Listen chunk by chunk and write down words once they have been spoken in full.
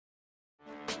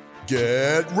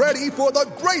Get ready for the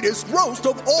greatest roast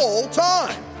of all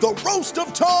time, the Roast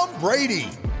of Tom Brady,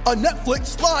 a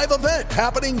Netflix live event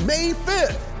happening May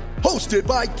 5th. Hosted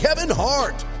by Kevin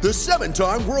Hart, the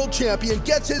 7-time world champion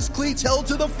gets his cleats held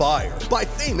to the fire by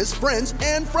famous friends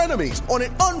and frenemies on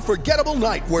an unforgettable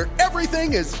night where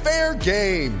everything is fair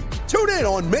game. Tune in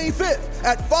on May 5th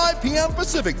at 5 p.m.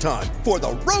 Pacific time for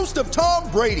the Roast of Tom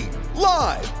Brady,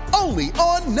 live only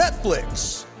on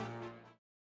Netflix.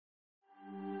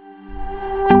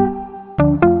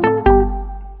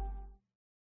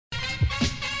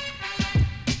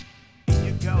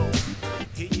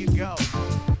 Here you go.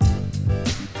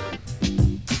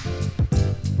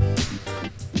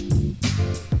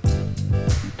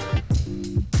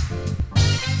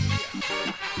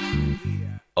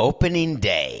 Opening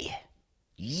day.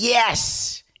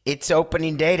 Yes, it's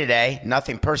opening day today.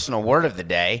 Nothing personal word of the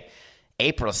day.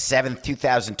 April 7th,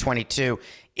 2022.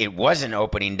 It wasn't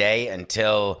opening day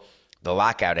until the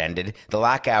lockout ended. The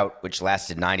lockout, which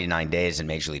lasted 99 days in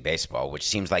Major League Baseball, which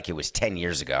seems like it was 10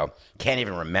 years ago. Can't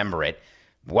even remember it.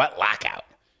 What lockout?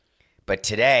 But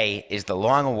today is the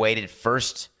long-awaited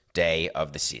first day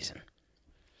of the season.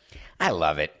 I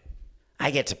love it. I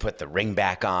get to put the ring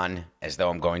back on as though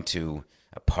I'm going to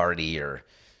a party, or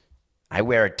I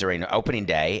wear it during opening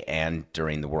day and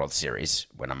during the World Series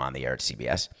when I'm on the air at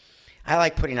CBS. I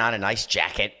like putting on a nice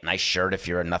jacket, nice shirt if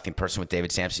you're a Nothing Person with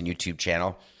David Sampson YouTube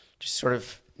channel. Just sort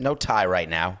of no tie right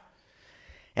now.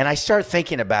 And I start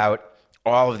thinking about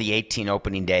all of the 18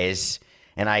 opening days,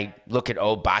 and I look at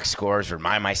old box scores,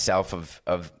 remind myself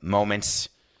of moments.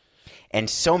 And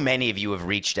so many of you have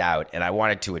reached out, and I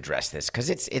wanted to address this because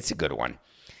it's a good one.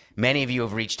 Many of you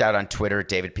have reached out on Twitter at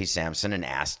David P. Sampson and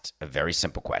asked a very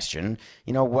simple question.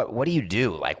 You know, what do you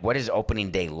do? Like, what is opening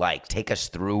day like? Take us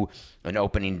through an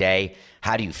opening day.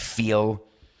 How do you feel?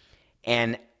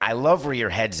 And I love where your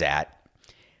head's at,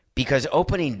 because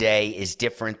opening day is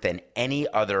different than any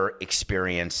other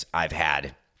experience I've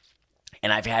had.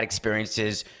 And I've had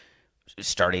experiences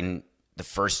starting the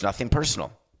first Nothing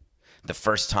Personal, the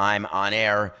first time on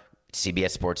air,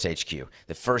 CBS Sports HQ,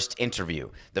 the first interview,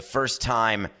 the first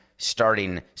time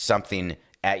starting something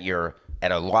at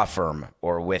a law firm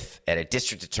or at a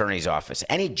district attorney's office.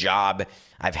 Any job,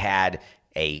 I've had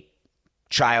a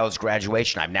child's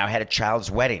graduation. I've now had a child's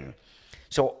wedding.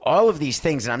 So all of these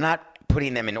things, and I'm not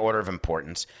putting them in order of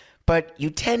importance, but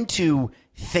you tend to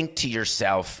think to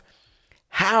yourself,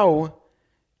 how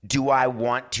do I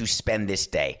want to spend this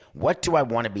day? What do I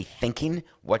want to be thinking?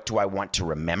 What do I want to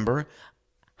remember?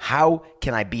 How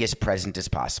can I be as present as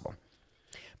possible?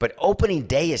 But opening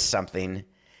day is something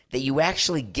that you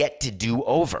actually get to do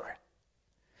over.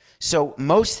 So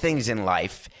most things in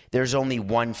life, there's only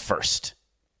one first.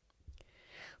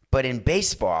 But in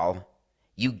baseball,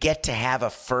 you get to have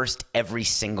a first every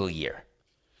single year.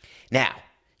 Now,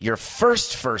 your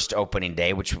first opening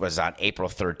day, which was on April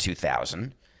 3rd,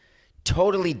 2000,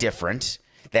 totally different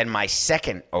than my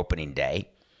second opening day.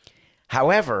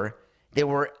 However, there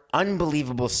were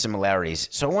unbelievable similarities.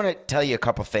 So I want to tell you a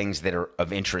couple things that are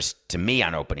of interest to me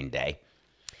on opening day.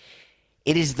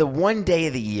 It is the one day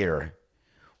of the year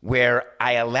where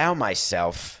I allow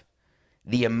myself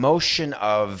the emotion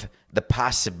of the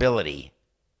possibility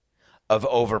of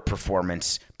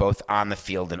overperformance, both on the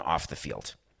field and off the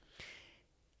field.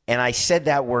 And I said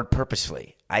that word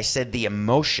purposefully. I said the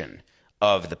emotion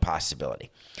of the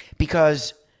possibility,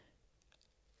 because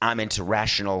I'm into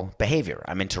rational behavior.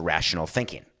 I'm into rational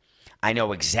thinking. I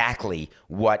know exactly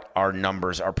what our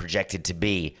numbers are projected to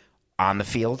be on the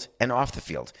field and off the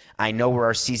field. I know where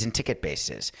our season ticket base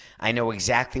is. I know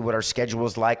exactly what our schedule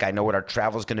is like. I know what our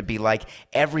travel is going to be like.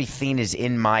 Everything is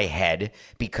in my head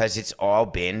because it's all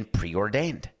been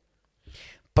preordained.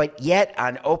 But yet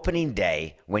on opening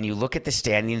day, when you look at the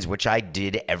standings, which I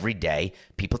did every day,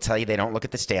 people tell you they don't look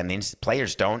at the standings.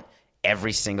 Players don't.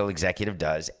 Every single executive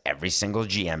does. Every single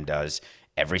GM does.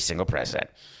 Every single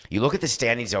president. You look at the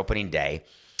standings opening day,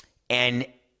 and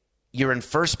you're in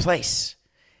first place,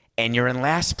 and you're in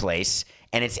last place,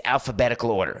 and it's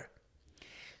alphabetical order.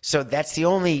 So that's the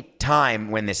only time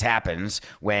when this happens,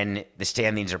 when the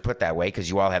standings are put that way, because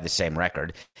you all have the same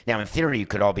record. Now, in theory, you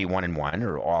could all be 1-1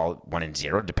 or all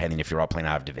 1-0, depending if you're all playing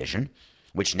out of division,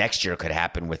 which next year could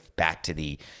happen with back to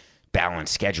the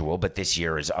balanced schedule, but this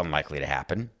year is unlikely to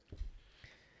happen.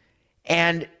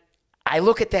 And I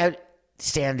look at that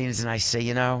standings and I say,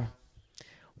 you know,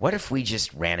 what if we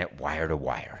just ran it wire to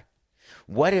wire?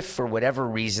 What if, for whatever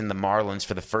reason, the Marlins,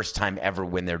 for the first time ever,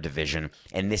 win their division,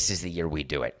 and this is the year we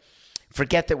do it?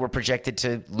 Forget that we're projected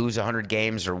to lose 100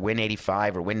 games or win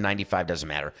 85 or win 95, doesn't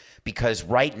matter. Because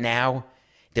right now,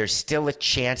 there's still a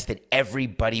chance that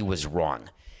everybody was wrong.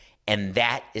 And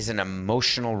that is an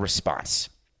emotional response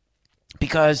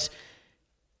because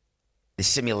the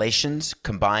simulations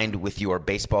combined with your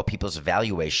baseball people's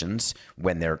evaluations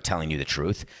when they're telling you the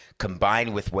truth,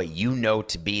 combined with what you know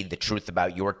to be the truth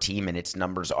about your team and its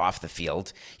numbers off the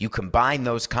field, you combine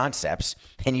those concepts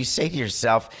and you say to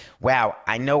yourself, wow,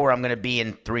 I know where I'm going to be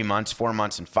in 3 months, 4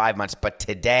 months, and 5 months, but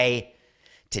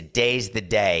today's the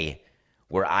day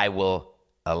where I will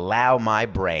allow my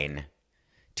brain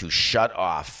to shut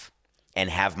off and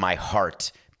have my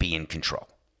heart be in control.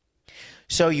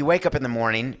 So you wake up in the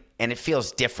morning and it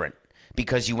feels different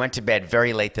because you went to bed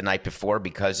very late the night before,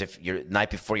 because if you're night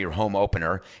before your home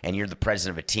opener and you're the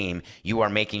president of a team, you are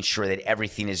making sure that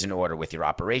everything is in order with your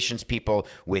operations people,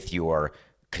 with your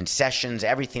concessions,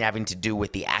 everything having to do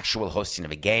with the actual hosting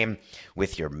of a game,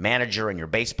 with your manager and your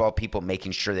baseball people,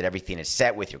 making sure that everything is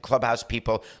set, with your clubhouse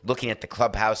people, looking at the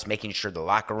clubhouse, making sure the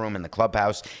locker room and the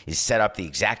clubhouse is set up the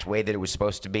exact way that it was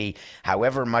supposed to be.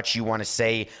 However much you want to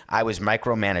say I was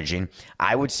micromanaging,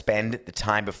 I would spend the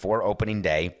time before opening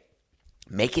day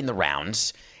making the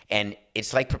rounds, and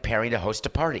it's like preparing to host a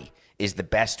party is the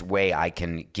best way I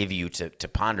can give you to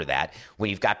ponder that. When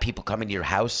you've got people coming to your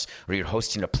house or you're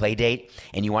hosting a play date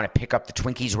and you want to pick up the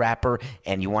Twinkies wrapper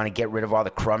and you want to get rid of all the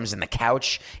crumbs in the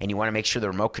couch and you want to make sure the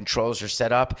remote controls are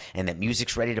set up and that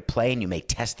music's ready to play, and you may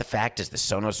test the fact, does the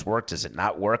Sonos work, does it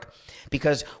not work?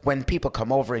 Because when people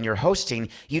come over and you're hosting,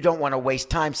 you don't want to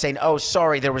waste time saying, oh,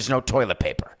 sorry, there was no toilet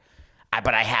paper,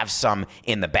 but I have some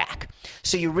in the back.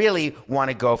 So you really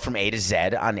want to go from A to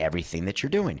Z on everything that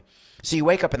you're doing. So you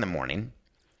wake up in the morning,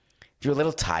 you're a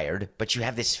little tired, but you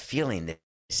have this feeling,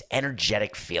 this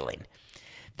energetic feeling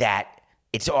that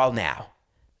it's all now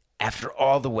after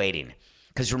all the waiting.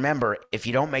 Because remember, if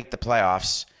you don't make the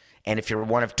playoffs, and if you're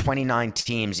one of 29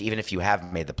 teams, even if you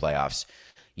have made the playoffs,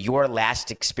 your last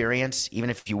experience,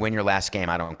 even if you win your last game,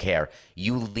 I don't care,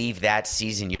 you leave that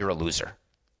season, you're a loser.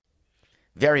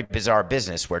 Very bizarre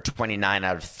business where 29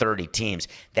 out of 30 teams,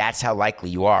 that's how likely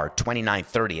you are, 29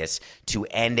 30ths, to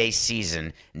end a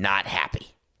season not happy.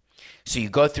 So you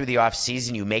go through the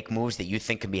offseason, you make moves that you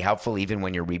think can be helpful even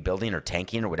when you're rebuilding or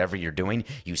tanking or whatever you're doing.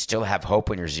 You still have hope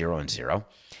when you're 0-0.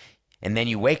 And then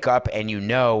you wake up and you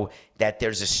know that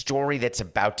there's a story that's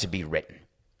about to be written.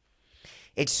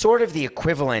 It's sort of the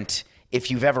equivalent,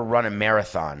 if you've ever run a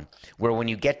marathon, where when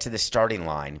you get to the starting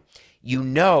line, you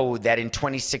know that in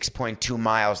 26.2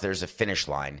 miles, there's a finish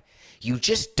line. You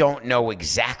just don't know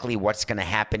exactly what's going to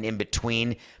happen in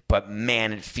between, but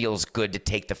man, it feels good to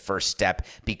take the first step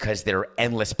because there are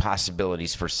endless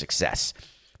possibilities for success.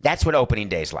 That's what opening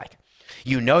day is like.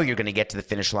 You know you're going to get to the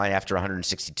finish line after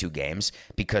 162 games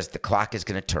because the clock is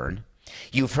going to turn.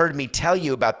 You've heard me tell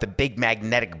you about the big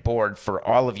magnetic board. For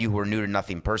all of you who are new to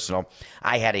Nothing Personal,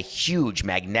 I had a huge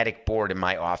magnetic board in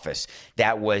my office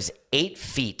that was 8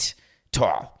 feet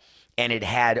tall, and it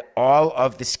had all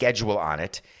of the schedule on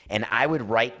it, and I would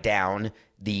write down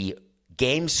the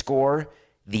game score,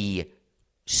 the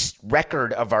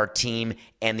record of our team,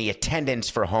 and the attendance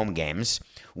for home games.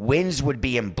 Wins would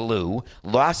be in blue,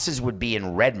 losses would be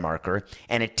in red marker,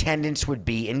 and attendance would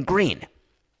be in green.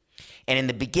 And in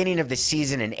the beginning of the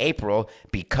season in April,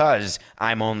 because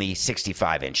I'm only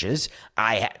 65 inches,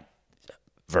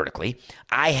 vertically,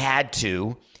 I had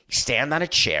to stand on a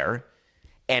chair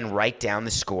and write down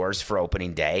the scores for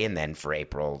opening day and then for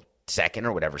April 2nd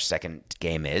or whatever second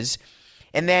game is.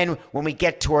 And then when we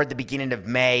get toward the beginning of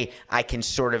May, I can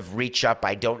sort of reach up.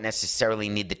 I don't necessarily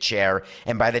need the chair.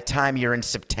 And by the time you're in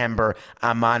September,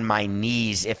 I'm on my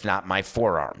knees, if not my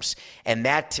forearms. And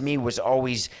that to me was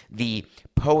always the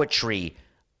poetry,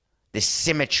 the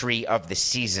symmetry of the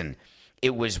season.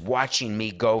 It was watching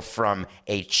me go from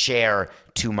a chair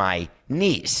to my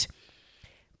knees.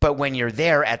 But when you're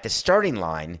there at the starting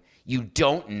line, you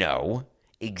don't know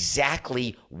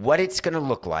exactly what it's going to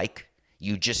look like.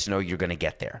 You just know you're going to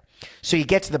get there. So you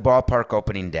get to the ballpark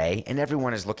opening day, and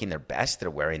everyone is looking their best. They're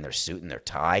wearing their suit and their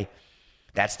tie.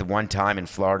 That's the one time in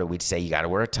Florida we'd say you got to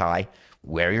wear a tie,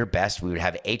 wear your best. We would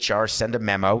have HR send a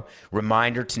memo,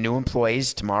 reminder to new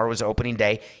employees, tomorrow is opening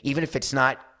day. Even if it's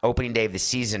not opening day of the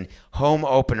season, home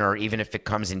opener, even if it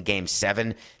comes in game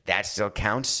 7, that still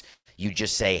counts. You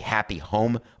just say happy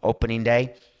home opening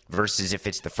day versus if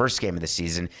it's the first game of the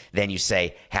season, then you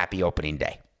say happy opening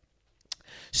day.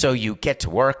 So you get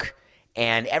to work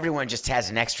and everyone just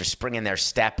has an extra spring in their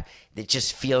step. It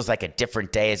just feels like a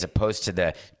different day as opposed to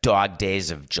the dog days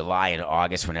of July and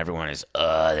August when everyone is,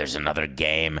 there's another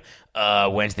game.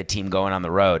 When's the team going on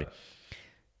the road?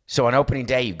 So on opening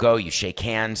day, you go, you shake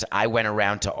hands. I went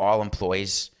around to all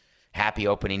employees. Happy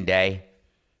opening day.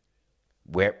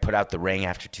 Put out the ring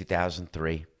after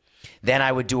 2003. Then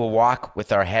I would do a walk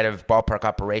with our head of ballpark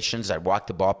operations. I'd walk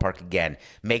the ballpark again,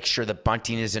 make sure the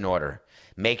bunting is in order,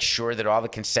 make sure that all the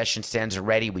concession stands are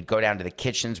ready. We'd go down to the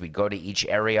kitchens. We'd go to each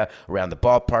area around the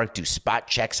ballpark, do spot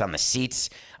checks on the seats.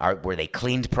 Were they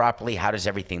cleaned properly? How does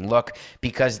everything look?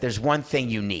 Because there's one thing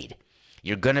you need.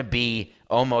 You're going to be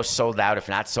almost sold out, if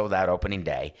not sold out, opening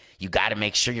day. You got to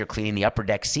make sure you're cleaning the upper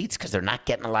deck seats because they're not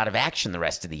getting a lot of action the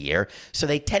rest of the year. So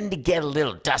they tend to get a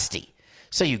little dusty.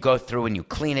 So you go through and you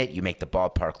clean it. You make the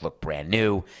ballpark look brand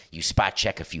new. You spot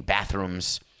check a few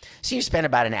bathrooms. So you spend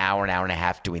about an hour and a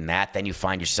half doing that. Then you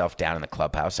find yourself down in the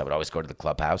clubhouse. I would always go to the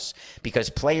clubhouse because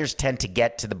players tend to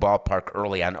get to the ballpark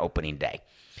early on opening day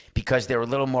because they're a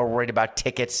little more worried about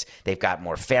tickets. They've got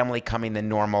more family coming than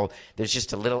normal. There's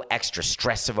just a little extra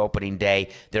stress of opening day.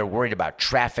 They're worried about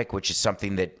traffic, which is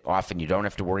something that often you don't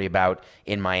have to worry about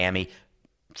in Miami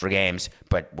for games,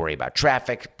 but worry about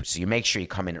traffic. So you make sure you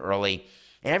come in early.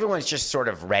 And everyone's just sort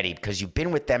of ready because you've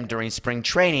been with them during spring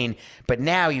training, but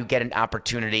now you get an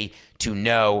opportunity to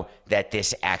know that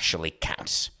this actually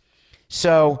counts.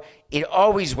 So it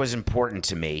always was important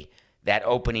to me that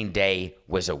opening day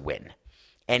was a win.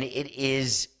 And it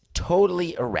is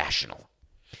totally irrational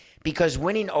because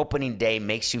winning opening day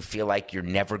makes you feel like you're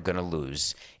never going to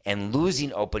lose, and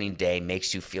losing opening day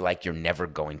makes you feel like you're never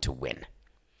going to win.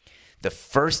 The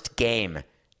first game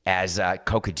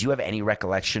Coca, do you have any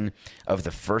recollection of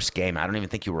the first game? I don't even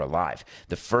think you were alive.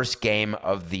 The first game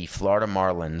of the Florida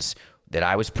Marlins that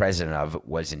I was president of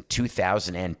was in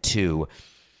 2002,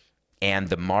 and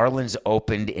the Marlins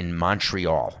opened in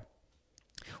Montreal,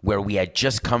 where we had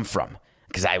just come from,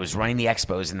 because I was running the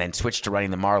Expos and then switched to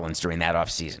running the Marlins during that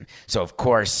offseason. So, of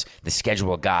course, the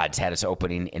schedule gods had us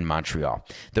opening in Montreal.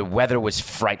 The weather was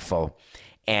frightful,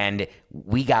 and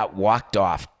we got walked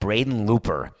off. Braden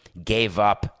Looper gave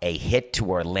up a hit to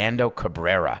Orlando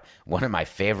Cabrera, one of my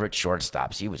favorite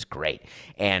shortstops. He was great.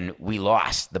 And we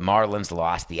lost. The Marlins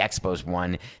lost. The Expos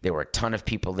won. There were a ton of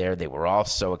people there. They were all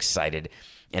so excited.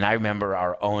 And I remember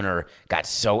our owner got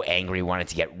so angry, wanted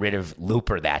to get rid of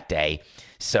Looper that day.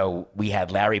 So we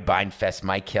had Larry Beinfest,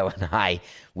 Mike Hill, and I.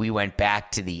 We went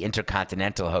back to the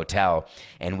Intercontinental Hotel,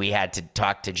 and we had to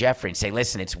talk to Jeffrey and say,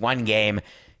 listen, it's one game.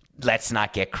 Let's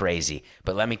not get crazy.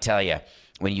 But let me tell you,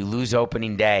 when you lose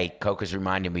opening day, Coca's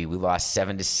reminded me we lost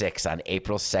 7-6 on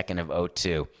April 2nd of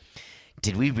 2002.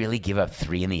 Did we really give up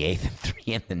 3 in the 8th and 3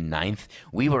 in the 9th?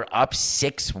 We were up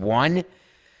 6-1?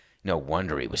 No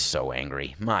wonder he was so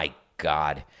angry. My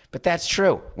God. But that's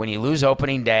true. When you lose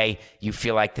opening day, you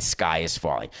feel like the sky is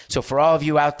falling. So for all of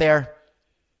you out there,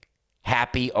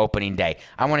 happy opening day.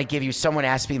 I want to give you, someone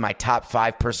asked me my top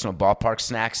 5 personal ballpark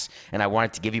snacks, and I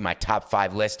wanted to give you my top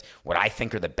 5 list, what I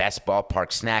think are the best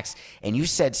ballpark snacks. And you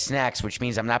said snacks, which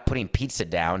means I'm not putting pizza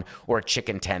down or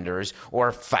chicken tenders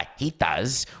or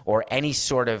fajitas or any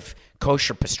sort of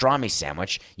kosher pastrami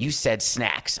sandwich. You said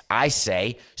snacks. I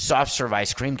say soft serve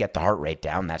ice cream, get the heart rate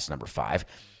down. That's number 5.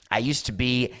 I used to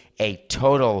be a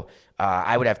total,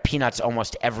 I would have peanuts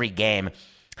almost every game.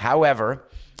 However,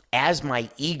 as my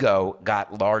ego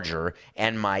got larger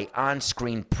and my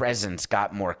on-screen presence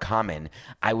got more common,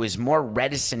 I was more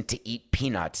reticent to eat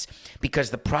peanuts because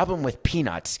the problem with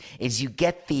peanuts is you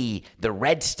get the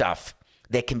red stuff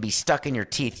that can be stuck in your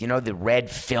teeth. You know, the red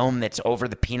film that's over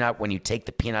the peanut when you take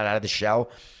the peanut out of the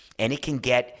shell? And it can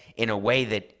get in a way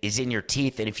that is in your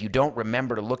teeth. And if you don't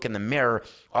remember to look in the mirror,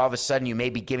 all of a sudden you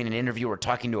may be giving an interview or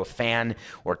talking to a fan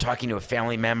or talking to a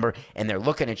family member, and they're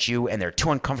looking at you and they're too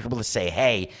uncomfortable to say,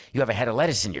 hey, you have a head of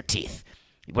lettuce in your teeth.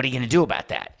 What are you going to do about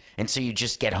that? And so you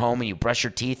just get home and you brush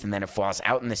your teeth and then it falls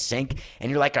out in the sink. And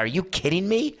you're like, are you kidding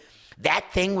me?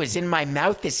 That thing was in my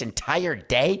mouth this entire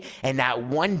day and not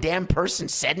one damn person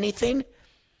said anything?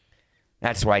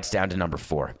 That's why it's down to number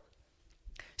 4.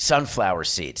 Sunflower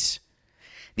seeds.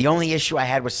 The only issue I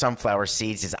had with sunflower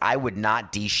seeds is I would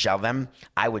not de-shell them.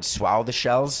 I would swallow the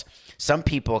shells. Some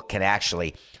people can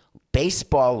actually,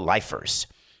 baseball lifers,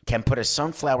 can put a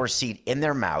sunflower seed in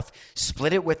their mouth,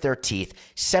 split it with their teeth,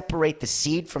 separate the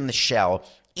seed from the shell,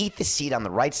 eat the seed on the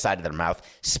right side of their mouth,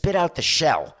 spit out the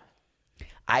shell.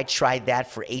 I tried that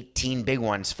for 18 big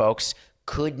ones, folks.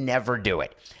 Could never do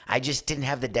it. I just didn't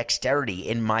have the dexterity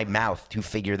in my mouth to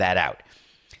figure that out.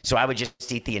 So I would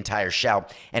just eat the entire shell.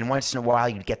 And once in a while,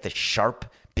 you'd get the sharp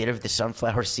bit of the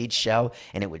sunflower seed shell,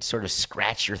 and it would sort of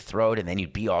scratch your throat, and then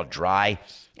you'd be all dry.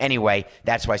 Anyway,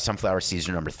 that's why sunflower seeds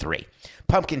are number 3.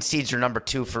 Pumpkin seeds are number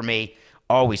 2 for me.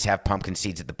 Always have pumpkin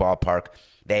seeds at the ballpark.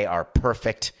 They are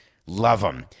perfect. Love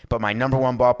them. But my number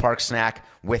 1 ballpark snack,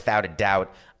 without a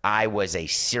doubt, I was a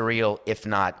serial, if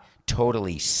not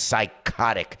totally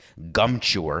psychotic gum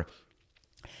chewer.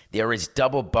 There is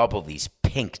Double Bubble, these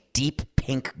pink, deep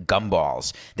pink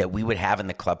gumballs that we would have in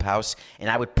the clubhouse, and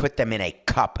I would put them in a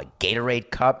cup, a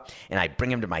Gatorade cup, and I'd bring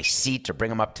them to my seat or bring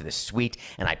them up to the suite,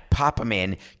 and I'd pop them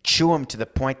in, chew them to the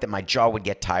point that my jaw would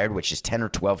get tired, which is 10 or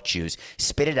 12 chews,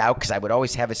 spit it out because I would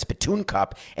always have a spittoon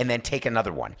cup, and then take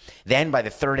another one. Then by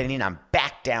the third inning, I'm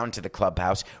back down to the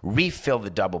clubhouse, refill the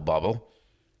double bubble.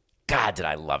 God, did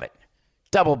I love it.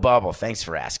 Double bubble. Thanks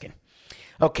for asking.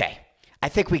 Okay, I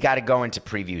think we got to go into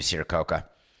previews here, Coca.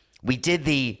 We did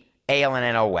the AL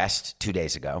and NL West 2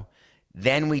 days ago.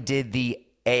 Then we did the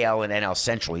AL and NL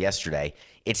Central yesterday.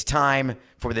 It's time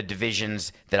for the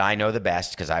divisions that I know the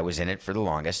best because I was in it for the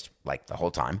longest, like the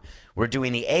whole time. We're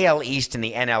doing the AL East and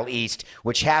the NL East,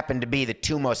 which happen to be the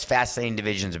two most fascinating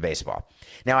divisions of baseball.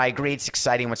 Now, I agree it's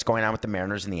exciting what's going on with the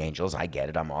Mariners and the Angels. I get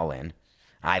it. I'm all in.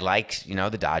 I like,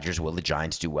 the Dodgers. Will the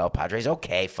Giants do well? Padres,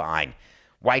 okay, fine.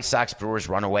 White Sox, Brewers,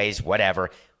 Runaways,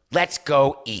 whatever. Let's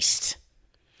go East.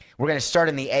 We're going to start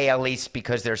in the AL East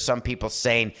because there's some people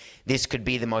saying this could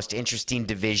be the most interesting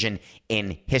division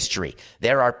in history.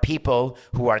 There are people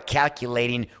who are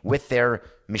calculating with their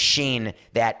machine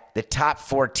that the top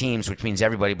four teams, which means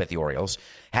everybody but the Orioles,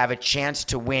 have a chance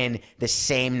to win the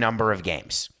same number of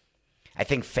games. I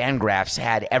think Fangraphs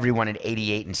had everyone at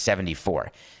 88 and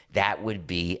 74. That would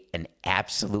be an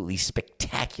absolutely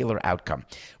spectacular outcome.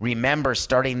 Remember,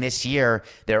 starting this year,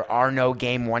 there are no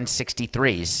game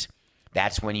 163s.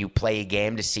 That's when you play a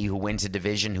game to see who wins a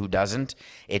division, who doesn't.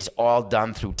 It's all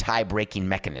done through tie-breaking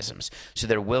mechanisms. So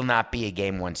there will not be a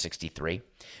game 163.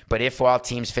 But if all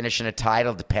teams finish in a tie,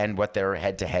 it'll depend what their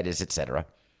head-to-head is, etc.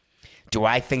 Do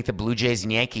I think the Blue Jays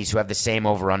and Yankees, who have the same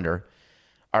over-under,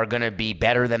 are going to be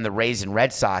better than the Rays and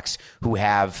Red Sox, who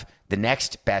have the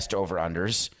next best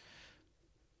over-unders?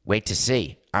 Wait to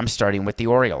see. I'm starting with the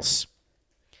Orioles.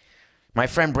 My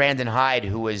friend Brandon Hyde,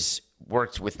 who has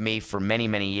worked with me for many,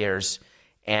 many years,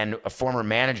 and a former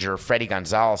manager, Freddie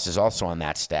Gonzalez, is also on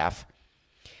that staff.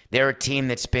 They're a team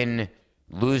that's been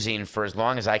losing for as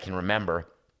long as I can remember,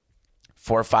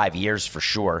 4 or 5 years for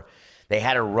sure. They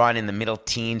had a run in the middle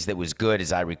teens that was good,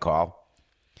 as I recall.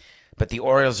 But the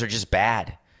Orioles are just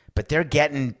bad. But they're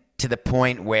getting to the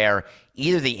point where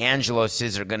either the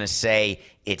Angeloses are going to say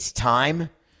it's time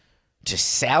to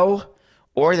sell,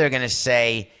 or they're going to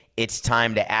say it's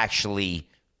time to actually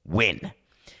win.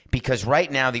 Because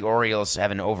right now the Orioles have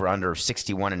an over-under of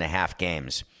 61.5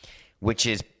 games, which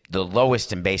is the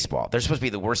lowest in baseball. They're supposed to be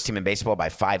the worst team in baseball by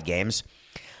 5 games.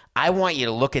 I want you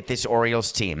to look at this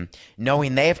Orioles team,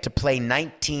 knowing they have to play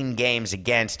 19 games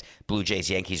against Blue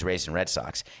Jays, Yankees, Rays, and Red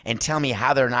Sox, and tell me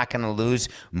how they're not going to lose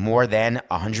more than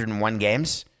 101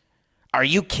 games? Are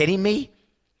you kidding me?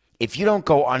 If you don't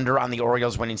go under on the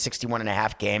Orioles winning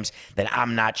 61.5 games, then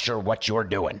I'm not sure what you're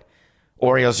doing.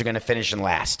 Orioles are going to finish in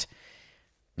last.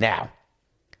 Now,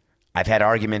 I've had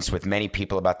arguments with many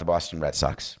people about the Boston Red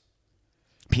Sox.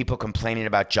 People complaining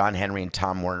about John Henry and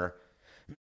Tom Werner.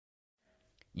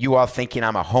 You all thinking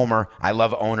I'm a homer. I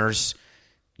love owners.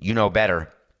 You know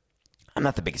better. I'm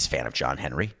not the biggest fan of John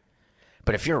Henry.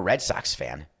 But if you're a Red Sox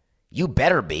fan, you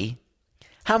better be.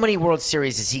 How many World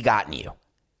Series has he gotten you?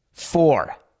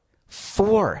 4.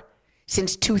 4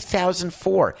 since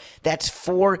 2004. That's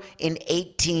 4 in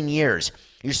 18 years.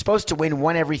 You're supposed to win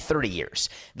 1 every 30 years.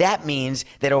 That means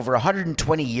that over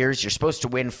 120 years, you're supposed to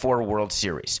win 4 World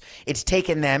Series. It's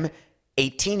taken them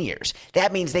 18 years.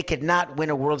 That means they could not win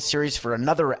a World Series for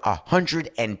another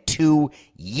 102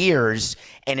 years.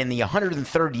 And in the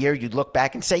 103rd year, you'd look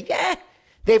back and say, yeah,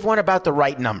 they've won about the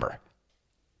right number.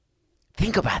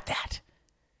 Think about that.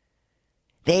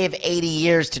 They have 80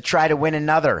 years to try to win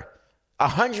another.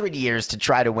 100 years to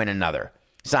try to win another.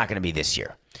 It's not going to be this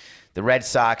year. The Red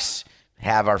Sox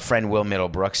have our friend Will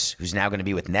Middlebrooks, who's now going to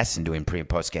be with Nesson doing pre- and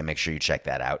post-game. Make sure you check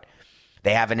that out.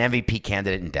 They have an MVP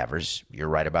candidate in Devers. You're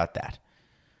right about that.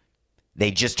 They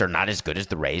just are not as good as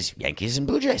the Rays, Yankees, and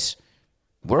Blue Jays.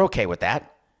 We're okay with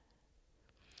that.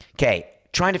 Okay,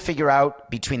 trying to figure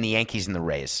out between the Yankees and the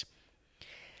Rays.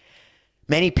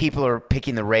 Many people are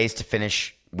picking the Rays to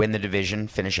win the division,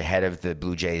 finish ahead of the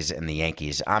Blue Jays and the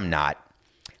Yankees. I'm not.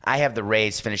 I have the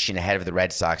Rays finishing ahead of the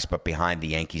Red Sox, but behind the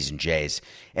Yankees and Jays.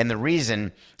 And the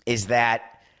reason is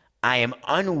that I am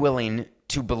unwilling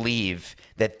to believe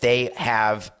that they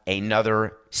have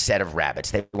another set of rabbits.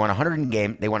 They won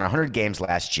 100 games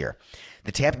last year.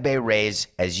 The Tampa Bay Rays,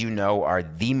 as you know, are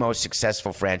the most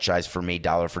successful franchise for me,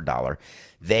 dollar for dollar.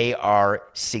 They are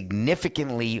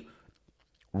significantly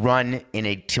run in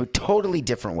a totally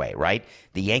different way, right?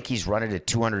 The Yankees run it at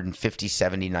 $250,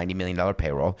 $70, $90 million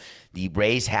payroll. The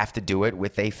Rays have to do it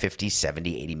with a $50,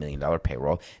 $70, $80 million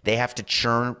payroll. They have to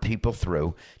churn people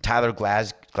through. Tyler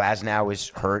Glasnow is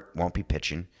hurt, won't be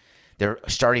pitching. Their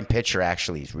starting pitcher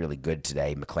actually is really good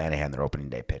today, McClanahan, their opening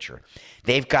day pitcher.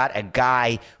 They've got a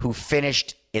guy who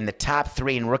finished in the top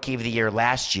 3 in Rookie of the Year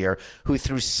last year, who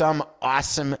through some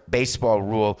awesome baseball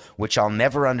rule, which I'll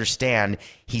never understand,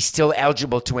 he's still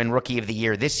eligible to win Rookie of the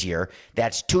Year this year.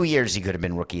 That's 2 years he could have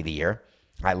been Rookie of the Year.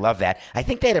 I love that. I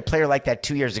think they had a player like that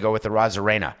 2 years ago with the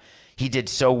Rosarena. He did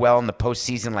so well in the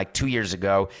postseason like 2 years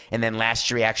ago, and then last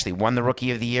year he actually won the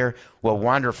Rookie of the Year. Well,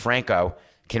 Wander Franco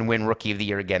can win Rookie of the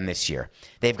Year again this year.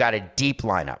 They've got a deep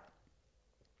lineup,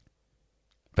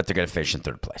 but they're going to finish in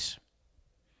third place.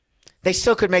 They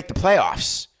still could make the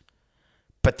playoffs,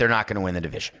 but they're not going to win the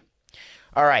division.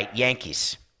 All right,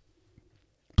 Yankees.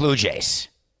 Blue Jays.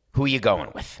 Who are you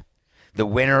going with? The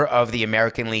winner of the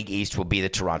American League East will be the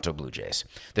Toronto Blue Jays.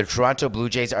 The Toronto Blue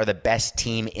Jays are the best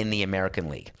team in the American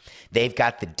League. They've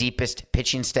got the deepest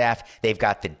pitching staff. They've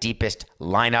got the deepest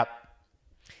lineup.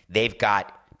 They've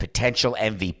got potential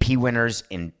MVP winners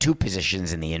in 2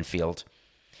 positions in the infield.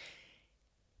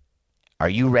 Are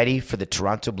you ready for the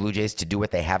Toronto Blue Jays to do what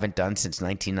they haven't done since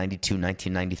 1992,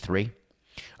 1993?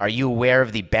 Are you aware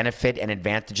of the benefit and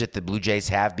advantage that the Blue Jays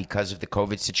have because of the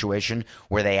COVID situation,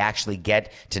 where they actually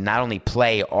get to not only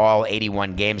play all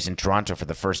 81 games in Toronto for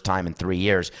the first time in 3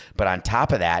 years, but on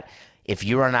top of that, if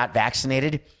you are not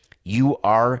vaccinated, you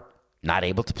are not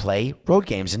able to play road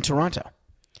games in Toronto.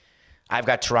 I've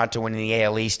got Toronto winning the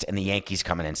AL East and the Yankees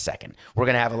coming in second. We're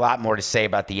going to have a lot more to say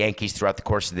about the Yankees throughout the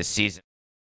course of this season.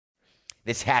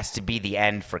 This has to be the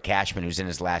end for Cashman, who's in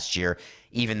his last year.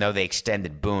 Even though they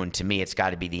extended Boone, to me, it's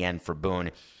got to be the end for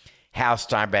Boone. Hal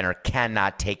Steinbrenner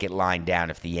cannot take it lying down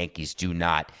if the Yankees do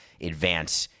not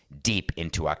advance deep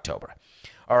into October.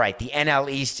 All right, the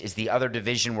NL East is the other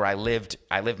division where I lived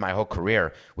my whole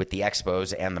career with the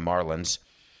Expos and the Marlins.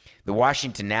 The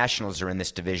Washington Nationals are in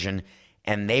this division,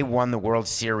 and they won the World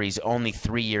Series only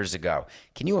 3 years ago.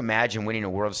 Can you imagine winning a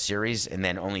World Series and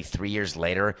then only 3 years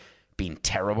later being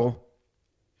terrible?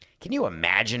 Can you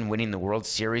imagine winning the World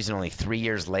Series and only 3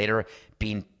 years later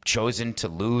being chosen to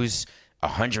lose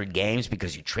 100 games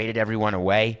because you traded everyone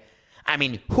away? I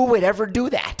mean, who would ever do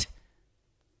that?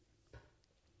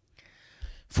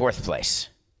 Fourth place.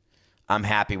 I'm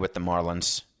happy with the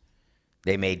Marlins.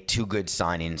 They made 2 good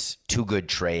signings, 2 good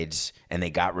trades, and they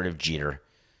got rid of Jeter.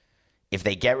 If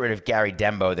they get rid of Gary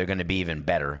Dembo, they're going to be even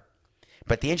better.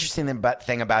 But the interesting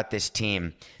thing about this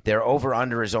team, their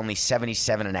over-under is only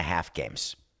 77.5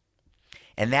 games.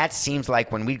 And that seems like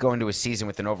when we go into a season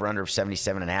with an over-under of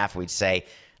 77.5, we'd say,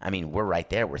 I mean, we're right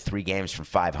there. We're 3 games from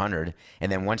 500. And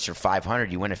then once you're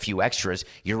 500, you win a few extras,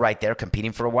 you're right there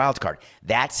competing for a wild card.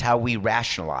 That's how we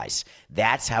rationalize.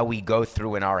 That's how we go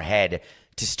through in our head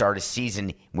to start a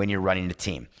season when you're running the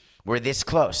team. We're this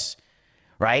close,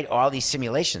 right? All these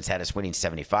simulations had us winning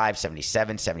 75,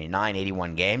 77, 79,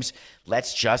 81 games.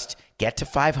 Let's just get to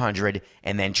 500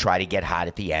 and then try to get hot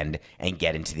at the end and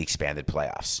get into the expanded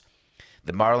playoffs.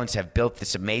 The Marlins have built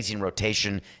this amazing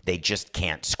rotation. They just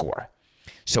can't score.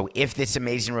 So if this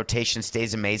amazing rotation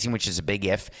stays amazing, which is a big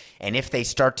if, and if they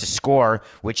start to score,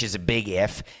 which is a big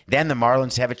if, then the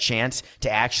Marlins have a chance to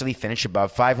actually finish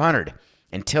above 500.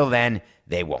 Until then,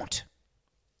 they won't.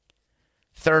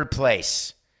 Third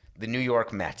place, the New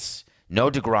York Mets. No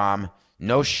DeGrom,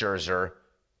 no Scherzer,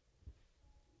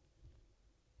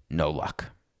 no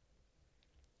luck.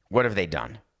 What have they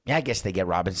done? Yeah, I guess they get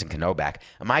Robinson Cano back.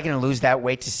 Am I going to lose that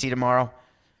weight to see tomorrow?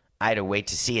 I had to wait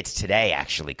to see. It's today,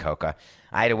 actually, Coca.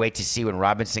 I had to wait to see when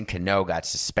Robinson Cano got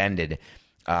suspended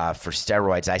for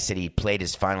steroids. I said he played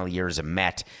his final year as a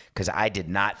Met because I did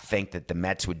not think that the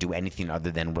Mets would do anything other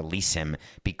than release him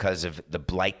because of the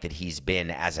blight that he's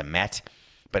been as a Met.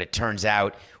 But it turns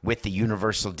out with the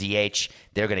universal DH,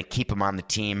 they're going to keep him on the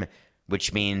team,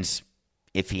 which means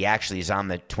if he actually is on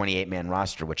the 28-man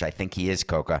roster, which I think he is,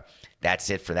 Coca, that's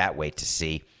it for that wait to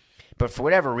see. But for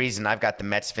whatever reason, I've got the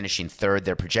Mets finishing third.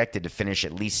 They're projected to finish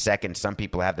at least second. Some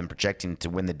people have them projecting to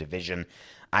win the division.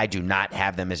 I do not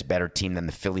have them as a better team than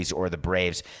the Phillies or the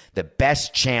Braves. The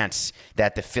best chance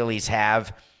that the Phillies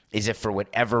have is if for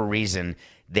whatever reason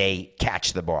they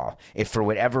catch the ball. If for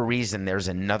whatever reason there's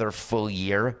another full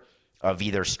year of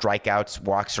either strikeouts,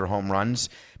 walks, or home runs,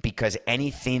 because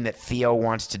anything that Theo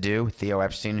wants to do, Theo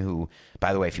Epstein, who,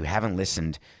 by the way, if you haven't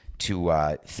listened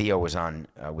to Theo was on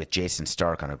with Jason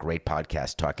Stark on a great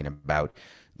podcast talking about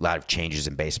a lot of changes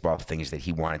in baseball, things that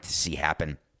he wanted to see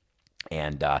happen.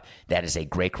 And that is a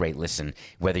great, great listen.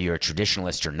 Whether you're a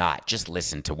traditionalist or not, just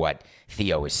listen to what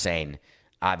Theo is saying.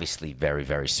 Obviously very,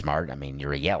 very smart. I mean,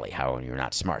 you're a Yelly. How are you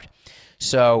not smart?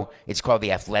 So it's called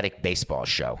the Athletic Baseball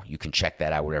Show. You can check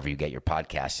that out wherever you get your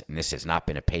podcasts. And this has not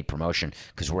been a paid promotion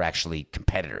because we're actually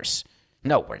competitors.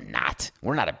 No, we're not.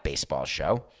 We're not a baseball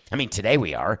show. I mean, today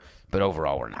we are, but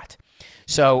overall we're not.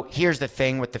 So here's the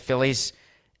thing with the Phillies.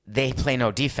 They play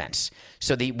no defense.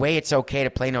 So the way it's okay to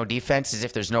play no defense is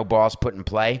if there's no balls put in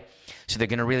play. So they're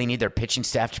going to really need their pitching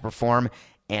staff to perform.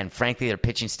 And frankly, their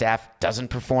pitching staff doesn't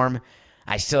perform.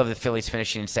 I still have the Phillies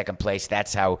finishing in second place.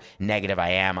 That's how negative I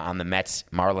am on the Mets,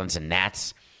 Marlins, and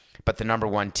Nats. But the number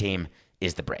one team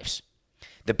is the Braves.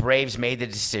 The Braves made the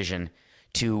decision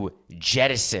to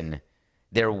jettison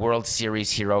their World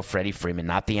Series hero, Freddie Freeman,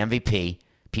 not the MVP.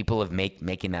 People have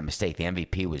making that mistake. The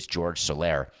MVP was George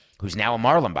Soler, who's now a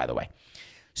Marlin, by the way.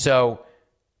 So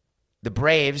the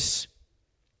Braves,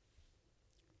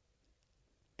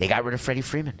 they got rid of Freddie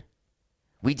Freeman.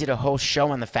 We did a whole show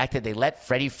on the fact that they let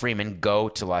Freddie Freeman go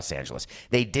to Los Angeles.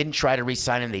 They didn't try to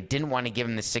re-sign him. They didn't want to give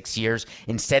him the 6 years.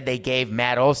 Instead, they gave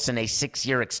Matt Olson a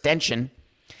 6-year extension.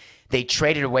 They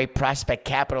traded away prospect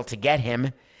capital to get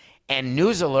him. And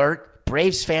news alert,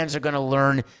 Braves fans are going to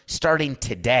learn starting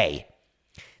today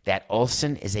that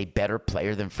Olson is a better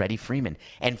player than Freddie Freeman.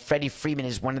 And Freddie Freeman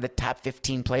is one of the top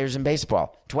 15 players in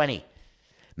baseball, 20.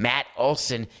 Matt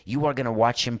Olson, you are going to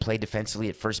watch him play defensively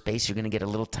at first base. You're going to get a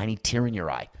little tiny tear in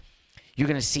your eye. You're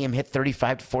going to see him hit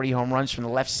 35 to 40 home runs from the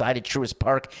left side at Truist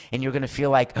Park, and you're going to feel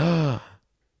like, oh,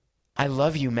 I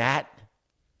love you, Matt.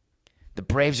 The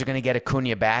Braves are going to get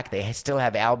Acuna back. They still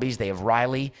have Albies. They have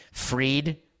Riley,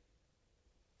 Fried.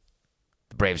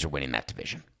 The Braves are winning that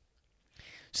division.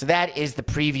 So that is the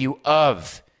preview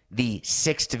of the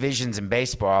 6 divisions in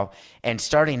baseball. And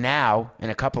starting now, in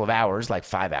a couple of hours, like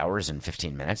 5 hours and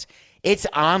 15 minutes, it's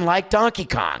on like Donkey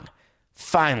Kong.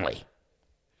 Finally.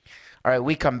 All right,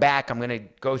 we come back. I'm going to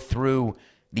go through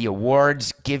the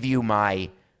awards, give you my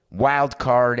wild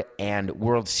card and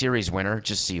World Series winner,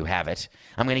 just so you have it.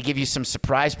 I'm going to give you some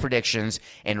surprise predictions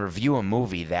and review a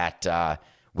movie that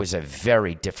was a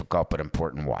very difficult but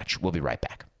important watch. We'll be right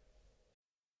back.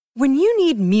 When you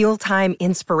need mealtime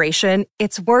inspiration,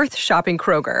 it's worth shopping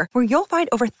Kroger, where you'll find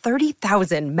over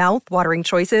 30,000 mouth-watering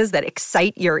choices that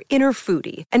excite your inner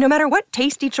foodie. And no matter what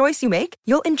tasty choice you make,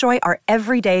 you'll enjoy our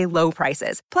everyday low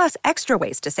prices, plus extra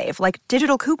ways to save, like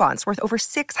digital coupons worth over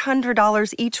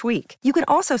 $600 each week. You can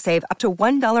also save up to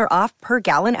 $1 off per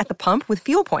gallon at the pump with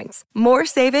fuel points. More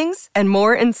savings and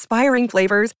more inspiring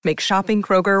flavors make shopping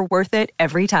Kroger worth it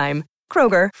every time.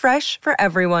 Kroger, fresh for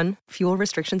everyone. Fuel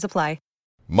restrictions apply.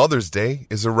 Mother's Day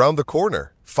is around the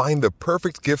corner. Find the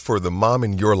perfect gift for the mom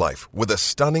in your life with a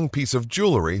stunning piece of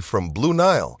jewelry from Blue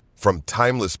Nile. From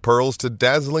timeless pearls to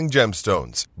dazzling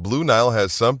gemstones, Blue Nile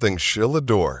has something she'll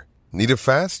adore. Need it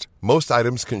fast? Most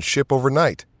items can ship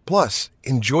overnight. Plus,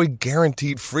 enjoy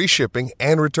guaranteed free shipping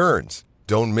and returns.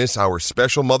 Don't miss our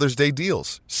special Mother's Day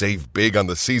deals. Save big on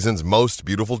the season's most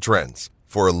beautiful trends.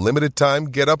 For a limited time,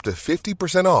 get up to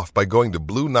 50% off by going to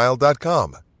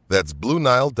BlueNile.com. That's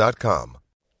BlueNile.com.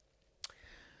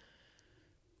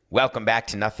 Welcome back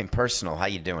to Nothing Personal. How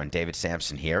you doing? David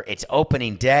Sampson here. It's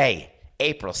opening day,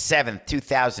 April 7th,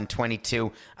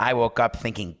 2022. I woke up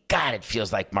thinking, God, it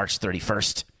feels like March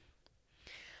 31st.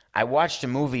 I watched a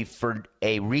movie for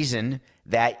a reason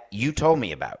that you told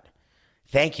me about.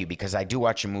 Thank you, because I do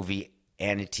watch a movie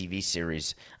and a TV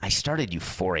series. I started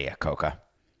Euphoria, Coca.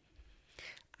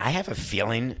 I have a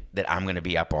feeling that I'm going to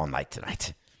be up all night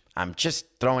tonight. I'm just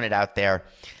throwing it out there.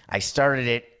 I started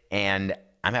it, and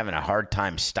I'm having a hard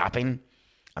time stopping.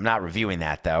 I'm not reviewing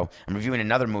that, though. I'm reviewing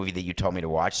another movie that you told me to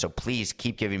watch, so please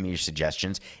keep giving me your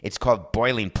suggestions. It's called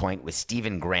Boiling Point with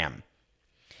Stephen Graham.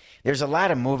 There's a lot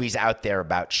of movies out there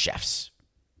about chefs.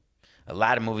 A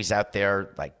lot of movies out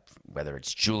there, like whether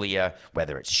it's Julia,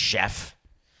 whether it's Chef.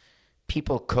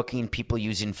 People cooking, people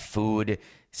using food.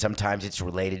 Sometimes it's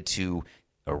related to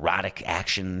erotic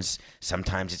actions.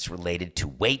 Sometimes it's related to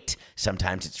weight.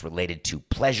 Sometimes it's related to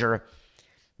pleasure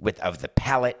of the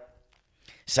palate.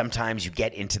 Sometimes you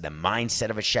get into the mindset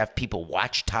of a chef. People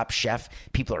watch Top Chef.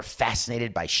 People are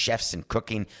fascinated by chefs and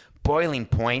cooking. Boiling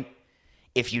Point,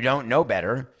 if you don't know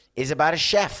better, is about a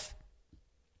chef.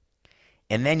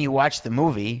 And then you watch the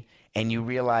movie and you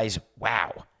realize,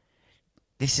 wow,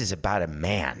 this is about a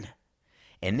man.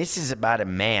 And this is about a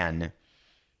man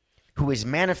who is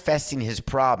manifesting his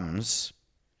problems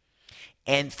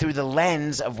and through the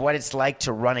lens of what it's like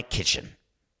to run a kitchen.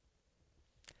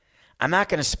 I'm not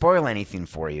going to spoil anything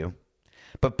for you,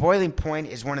 but Boiling Point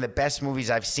is one of the best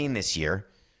movies I've seen this year.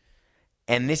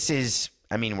 And this is,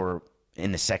 we're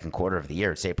in the second quarter of the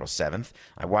year. It's April 7th.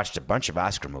 I watched a bunch of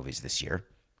Oscar movies this year.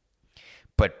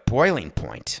 But Boiling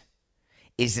Point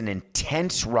is an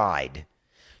intense ride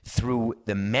through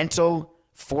the mental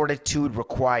fortitude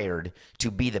required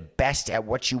to be the best at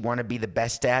what you want to be the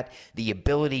best at, the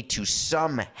ability to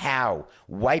somehow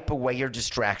wipe away your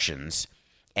distractions,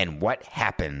 and what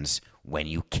happens when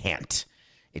you can't.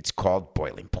 It's called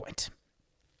boiling point.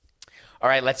 All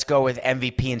right, let's go with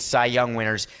MVP and Cy Young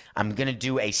winners. I'm going to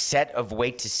do a set of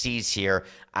wait to sees here.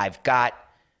 I've got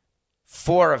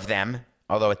 4 of them,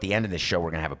 although at the end of the show,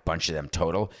 we're going to have a bunch of them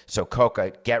total. So,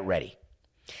 Coca, get ready.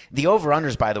 The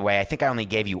over-unders, by the way, I think I only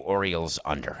gave you Orioles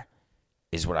under,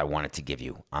 is what I wanted to give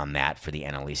you on that for the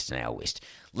NL East and AL West.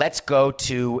 Let's go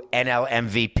to NL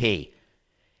MVP.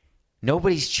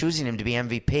 Nobody's choosing him to be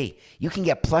MVP. You can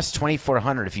get plus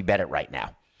 2,400 if you bet it right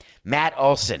now. Matt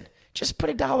Olson, just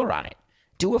put $1 on it.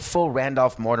 Do a full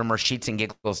Randolph Mortimer Sheets and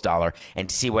Giggles dollar and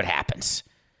see what happens.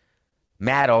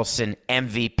 Matt Olson,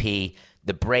 MVP.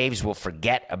 The Braves will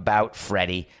forget about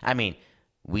Freddie. I mean,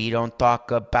 we don't talk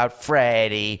about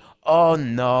Freddie. Oh,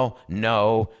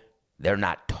 no. They're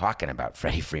not talking about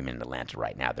Freddie Freeman in Atlanta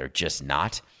right now. They're just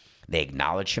not. They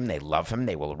acknowledge him. They love him.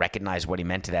 They will recognize what he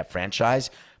meant to that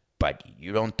franchise. But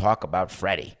you don't talk about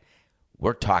Freddie.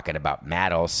 We're talking about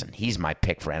Matt Olson. He's my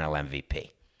pick for NL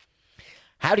MVP.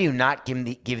 How do you not give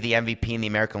the MVP in the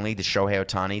American League to Shohei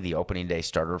Ohtani, the opening day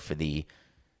starter for the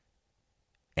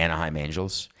Anaheim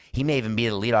Angels? He may even be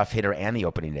the leadoff hitter and the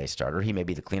opening day starter. He may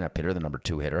be the cleanup hitter, the number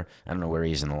 2 hitter. I don't know where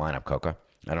he is in the lineup, Coca.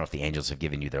 I don't know if the Angels have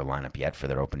given you their lineup yet for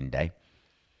their opening day.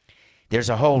 There's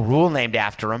a whole rule named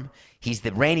after him. He's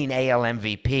the reigning AL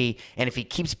MVP, and if he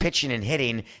keeps pitching and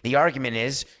hitting, the argument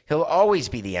is he'll always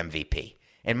be the MVP.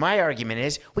 And my argument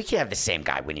is we can't have the same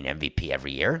guy winning MVP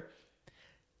every year.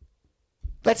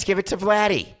 Let's give it to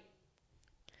Vladdy.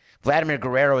 Vladimir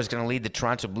Guerrero is going to lead the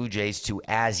Toronto Blue Jays to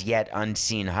as yet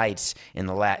unseen heights in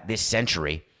this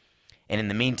century. And in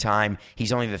the meantime,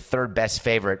 he's only the 3rd best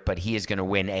favorite, but he is going to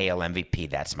win AL MVP.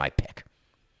 That's my pick.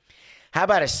 How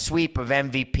about a sweep of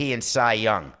MVP and Cy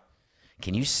Young?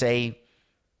 Can you say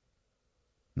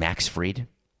Max Fried?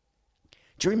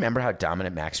 Do you remember how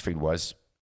dominant Max Fried was?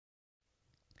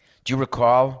 Do you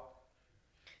recall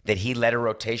that he led a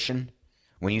rotation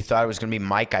when you thought it was going to be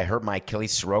Mike, I hurt my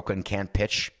Achilles, Soroka, and can't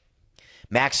pitch?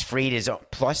 Max Fried is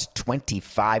plus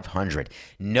 2,500.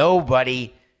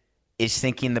 Nobody is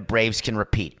thinking the Braves can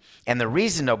repeat. And the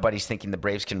reason nobody's thinking the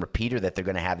Braves can repeat or that they're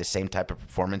going to have the same type of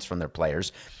performance from their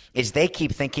players is they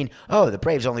keep thinking, oh, the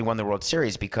Braves only won the World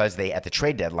Series because at the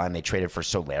trade deadline, they traded for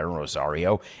Soler and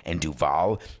Rosario and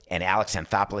Duvall, and Alex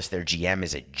Anthopoulos, their GM,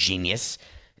 is a genius,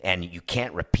 and you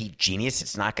can't repeat genius.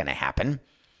 It's not going to happen.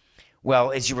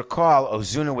 Well, as you recall,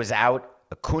 Ozuna was out,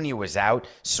 Acuna was out,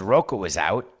 Soroka was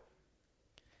out.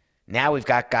 Now we've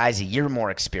got guys a year more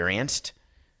experienced.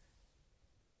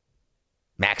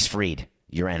 Max Fried,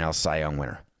 your NL Cy Young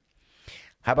winner.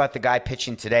 How about the guy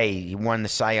pitching today? He won the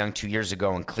Cy Young 2 years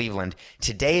ago in Cleveland.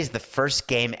 Today is the first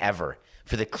game ever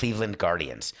for the Cleveland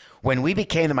Guardians. When we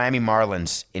became the Miami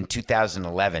Marlins in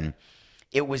 2011,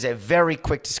 it was a very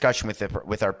quick discussion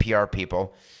with our PR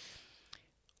people.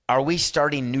 Are we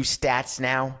starting new stats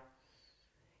now?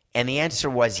 And the answer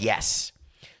was yes.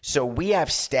 So we have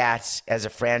stats as a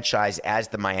franchise as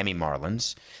the Miami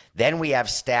Marlins. Then we have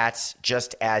stats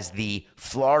just as the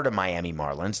Florida Miami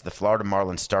Marlins. The Florida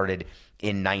Marlins started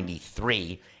in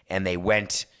 93, and they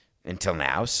went until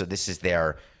now. So this is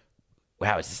their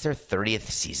 30th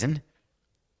season?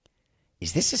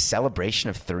 Is this a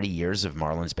celebration of 30 years of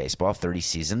Marlins baseball, 30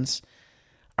 seasons?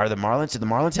 Do the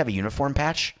Marlins have a uniform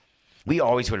patch? We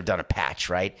always would have done a patch,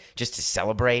 right? Just to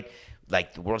celebrate,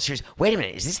 like the World Series. Wait a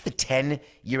minute, is this the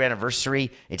 10-year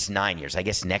anniversary? It's 9 years. I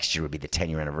guess next year would be the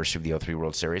 10-year anniversary of the 03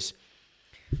 World Series.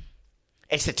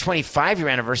 It's the 25-year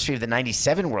anniversary of the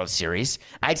 97 World Series.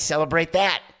 I'd celebrate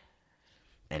that.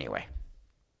 Anyway,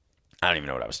 I don't even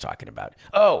know what I was talking about.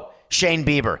 Oh, Shane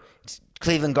Bieber,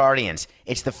 Cleveland Guardians.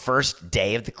 It's the first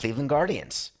day of the Cleveland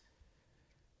Guardians.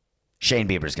 Shane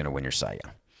Bieber's going to win your Cy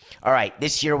Young. All right,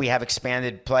 this year we have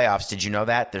expanded playoffs. Did you know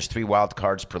that? There's 3 wild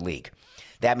cards per league.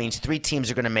 That means 3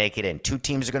 teams are going to make it in. 2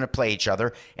 teams are going to play each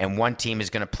other, and 1 team is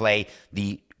going to play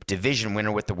the division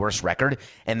winner with the worst record.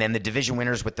 And then the division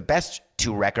winners with the best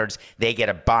 2 records, they get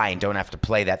a bye and don't have to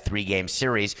play that 3-game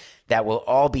series. That will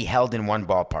all be held in one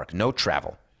ballpark. No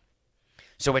travel.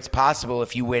 So it's possible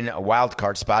if you win a wild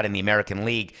card spot in the American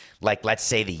League, like let's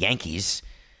say the Yankees,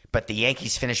 but the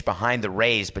Yankees finish behind the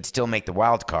Rays but still make the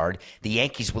wild card, the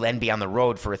Yankees will then be on the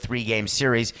road for a 3-game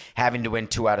series, having to win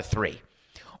 2 out of 3.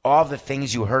 All the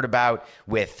things you heard about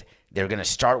with they're going to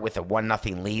start with a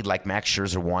 1-0 lead like Max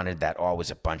Scherzer wanted, that all was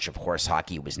a bunch of horse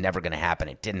hockey. It was never going to happen.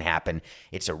 It didn't happen.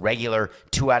 It's a regular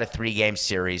 2 out of 3 game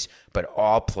series, but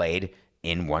all played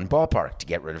in one ballpark to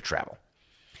get rid of travel.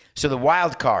 So the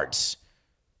wild cards,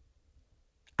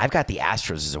 I've got the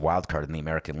Astros as a wild card in the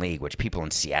American League, which people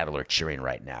in Seattle are cheering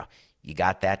right now. You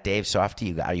got that, Dave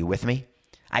Softy? Are you with me?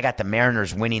 I got the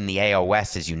Mariners winning the AL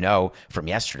West, as you know, from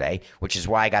yesterday, which is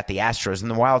why I got the Astros in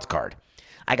the wild card.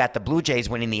 I got the Blue Jays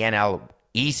winning the AL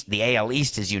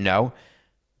East, as you know,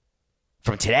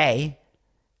 from today.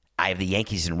 I have the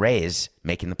Yankees and Rays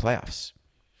making the playoffs.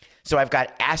 So I've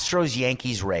got Astros,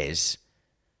 Yankees, Rays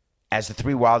as the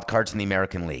 3 wild cards in the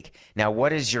American League. Now,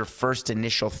 what is your first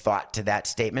initial thought to that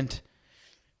statement?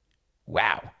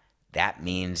 Wow, that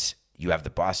means you have the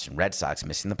Boston Red Sox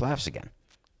missing the playoffs again.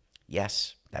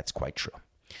 Yes, that's quite true.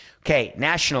 Okay,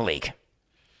 National League.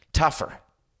 Tougher.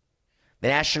 The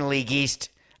National League East,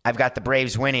 I've got the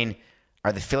Braves winning.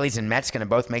 Are the Phillies and Mets going to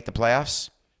both make the playoffs?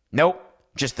 Nope,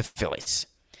 just the Phillies.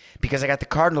 Because I got the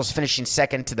Cardinals finishing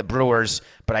second to the Brewers,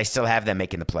 but I still have them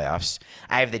making the playoffs.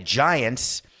 I have the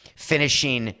Giants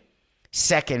finishing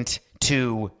second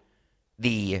to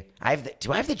do I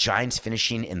have the Giants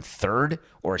finishing in third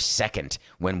or second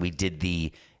when we did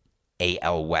the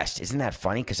AL West? Isn't that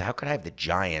funny? Because how could I have the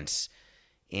Giants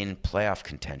in playoff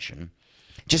contention?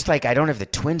 Just like I don't have the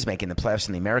Twins making the playoffs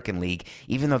in the American League,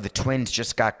 even though the Twins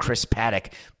just got Chris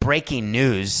Paddock. Breaking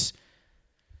news.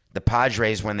 The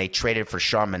Padres, when they traded for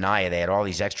Sean Manaea, they had all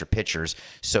these extra pitchers,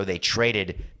 so they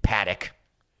traded Paddock,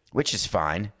 which is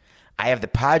fine. I have the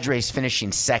Padres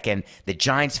finishing second, the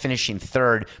Giants finishing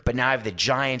third, but now I have the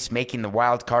Giants making the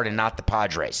wild card and not the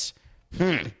Padres.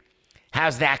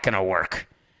 How's that going to work?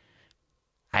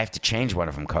 I have to change one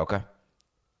of them, Coca.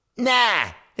 Nah,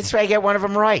 this way I get one of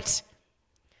them right.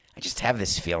 I just have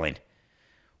this feeling.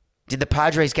 Did the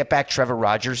Padres get back Trevor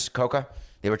Rogers, Coca?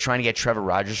 They were trying to get Trevor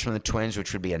Rogers from the Twins,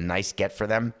 which would be a nice get for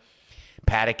them.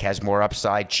 Paddock has more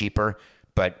upside, cheaper,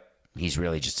 but he's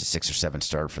really just a 6 or 7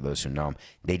 starter for those who know him.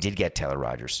 They did get Taylor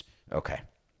Rogers. Okay.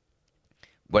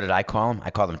 What did I call him? I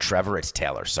called him Trevor. It's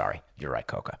Taylor. Sorry. You're right,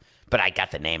 Coca. But I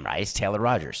got the name right. It's Taylor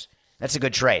Rogers. That's a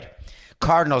good trade.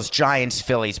 Cardinals, Giants,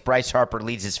 Phillies. Bryce Harper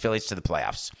leads his Phillies to the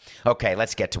playoffs. Okay,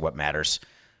 let's get to what matters.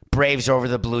 Braves over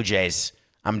the Blue Jays.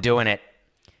 I'm doing it.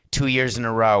 2 years in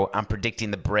a row, I'm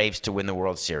predicting the Braves to win the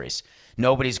World Series.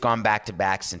 Nobody's gone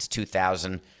back-to-back since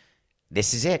 2000.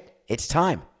 This is it. It's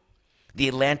time. The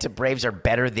Atlanta Braves are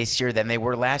better this year than they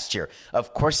were last year.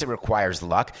 Of course, it requires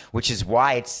luck, which is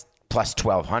why it's plus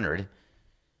 1,200.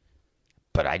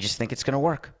 But I just think it's going to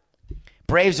work.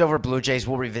 Braves over Blue Jays.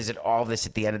 We'll revisit all this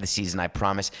at the end of the season, I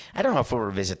promise. I don't know if we'll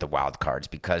revisit the wild cards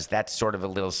because that's sort of a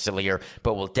little sillier,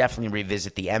 but we'll definitely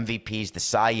revisit the MVPs, the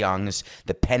Cy Youngs,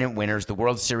 the pennant winners, the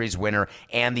World Series winner,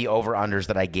 and the over-unders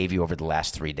that I gave you over the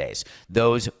last 3 days.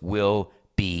 Those will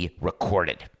be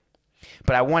recorded.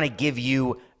 But I want to give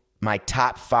you my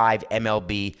top 5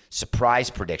 MLB surprise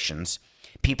predictions.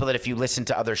 People that if you listen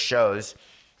to other shows,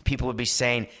 people would be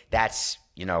saying, that's,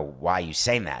 why are you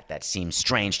saying that? That seems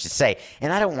strange to say.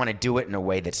 And I don't want to do it in a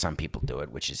way that some people do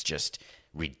it, which is just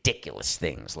ridiculous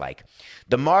things like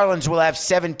the Marlins will have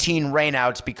 17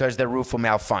 rainouts because their roof will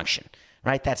malfunction,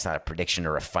 right? That's not a prediction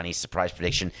or a funny surprise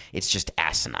prediction. It's just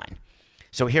asinine.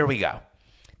 So here we go.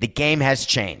 The game has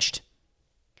changed.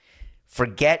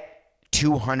 Forget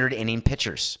 200-inning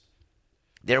pitchers.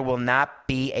 There will not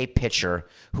be a pitcher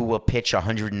who will pitch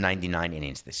 199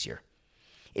 innings this year.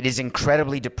 It is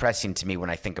incredibly depressing to me when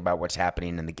I think about what's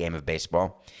happening in the game of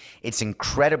baseball. It's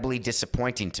incredibly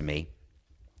disappointing to me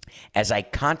as I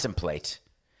contemplate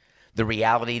the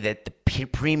reality that the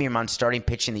premium on starting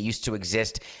pitching that used to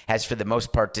exist has for the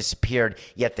most part disappeared,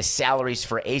 yet the salaries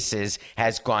for aces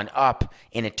has gone up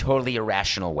in a totally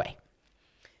irrational way.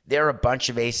 There are a bunch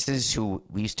of aces who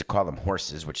we used to call them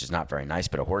horses, which is not very nice,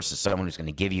 but a horse is someone who's going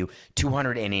to give you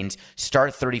 200 innings,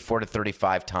 start 34 to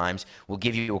 35 times, will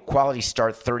give you a quality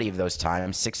start 30 of those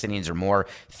times, 6 innings or more,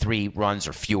 3 runs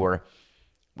or fewer,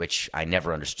 which I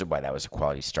never understood why that was a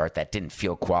quality start. That didn't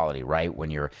feel quality, right?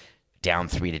 When you're down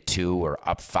 3-2 or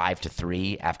up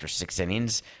 5-3 after 6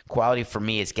 innings. Quality for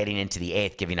me is getting into the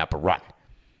 8th, giving up a run.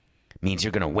 It means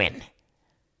you're going to win.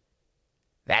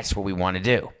 That's what we want to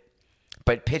do.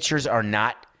 But pitchers are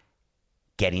not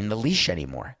getting the leash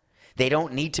anymore. They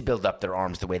don't need to build up their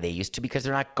arms the way they used to because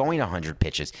they're not going 100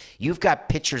 pitches. You've got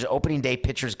pitchers, opening day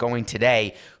pitchers going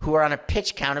today who are on a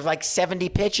pitch count of like 70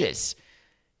 pitches.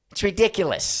 It's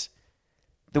ridiculous.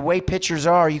 The way pitchers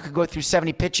are, you could go through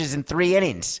 70 pitches in 3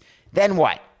 innings. Then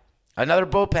what? Another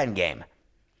bullpen game.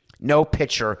 No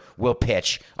pitcher will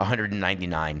pitch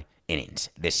 199 innings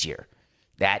this year.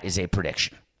 That is a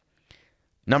prediction.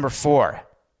 Number 4.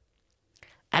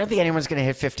 I don't think anyone's going to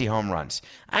hit 50 home runs.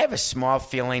 I have a small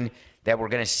feeling that we're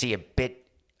going to see a bit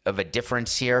of a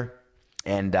difference here.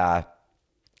 And I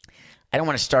don't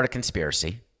want to start a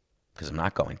conspiracy because I'm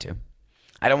not going to.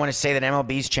 I don't want to say that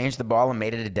MLB's changed the ball and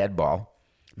made it a dead ball.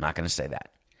 I'm not going to say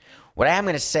that. What I am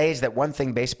going to say is that one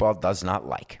thing baseball does not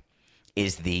like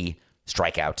is the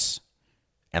strikeouts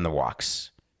and the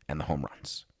walks and the home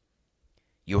runs.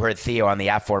 You heard Theo on the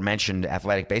aforementioned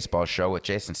Athletic Baseball Show with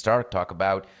Jason Stark talk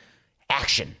about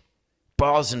action,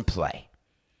 balls in play.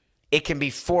 It can be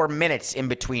 4 minutes in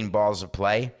between balls of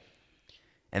play,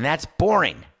 and that's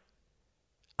boring.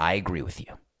 I agree with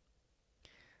you.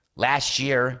 Last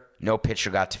year, no pitcher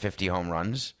got to 50 home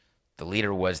runs. The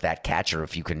leader was that catcher.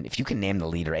 If you can name the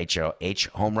leader, H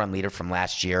home run leader from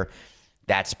last year,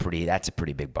 that's a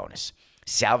pretty big bonus.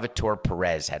 Salvatore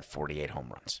Perez had 48 home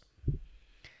runs.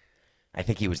 I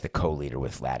think he was the co-leader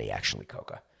with Vladdy, actually,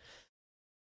 Coca.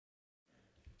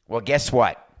 Well, guess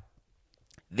what?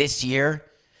 This year,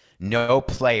 no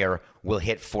player will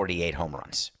hit 48 home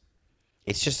runs.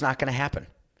 It's just not going to happen.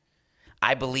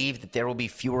 I believe that there will be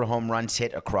fewer home runs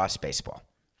hit across baseball.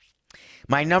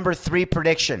 My number 3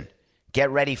 prediction,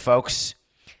 get ready, folks.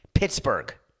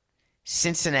 Pittsburgh,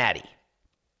 Cincinnati,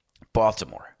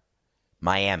 Baltimore,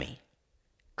 Miami,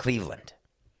 Cleveland,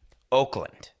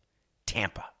 Oakland,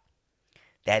 Tampa.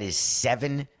 That is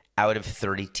 7 out of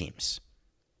 30 teams.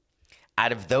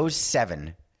 Out of those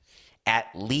 7, at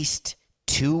least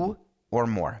 2 or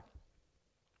more.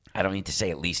 I don't need to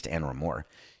say at least and or more.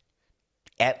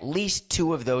 At least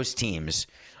 2 of those teams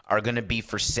are going to be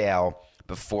for sale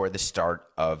before the start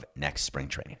of next spring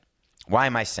training. Why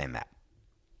am I saying that?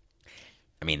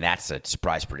 I mean, that's a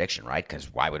surprise prediction, right?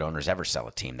 Because why would owners ever sell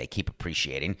a team? They keep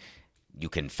appreciating. You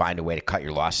can find a way to cut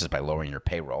your losses by lowering your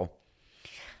payroll.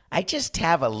 I just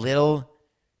have a little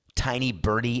tiny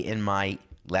birdie in my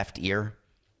left ear.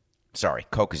 Sorry,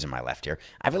 Coke is in my left ear.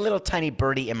 I have a little tiny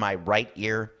birdie in my right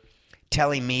ear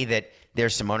telling me that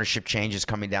there's some ownership changes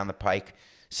coming down the pike.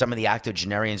 Some of the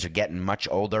octogenarians are getting much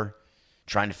older,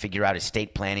 trying to figure out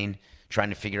estate planning, trying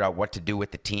to figure out what to do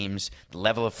with the teams. The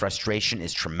level of frustration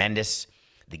is tremendous.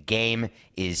 The game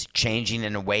is changing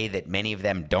in a way that many of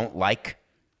them don't like.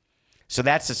 So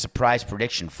that's a surprise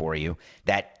prediction for you,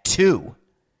 that 2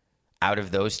 out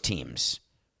of those teams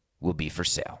will be for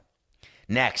sale.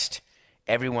 Next,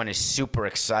 everyone is super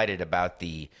excited about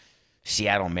the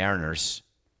Seattle Mariners,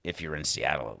 if you're in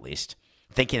Seattle at least,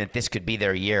 thinking that this could be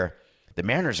their year. The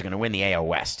Mariners are going to win the AL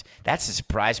West. That's a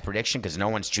surprise prediction because no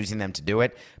one's choosing them to do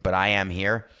it, but I am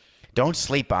here. Don't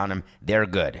sleep on them. They're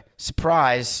good.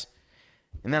 Surprise.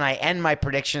 And then I end my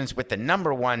predictions with the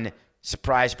number 1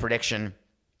 surprise prediction.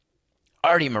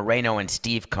 Artie Moreno and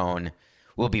Steve Cohn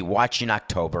will be watching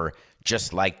October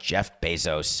just like Jeff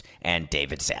Bezos and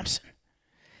David Sampson.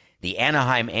 The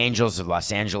Anaheim Angels of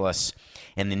Los Angeles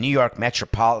and the New York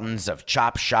Metropolitans of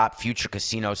Chop Shop Future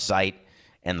Casino Site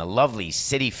and the lovely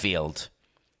Citi Field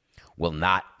will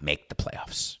not make the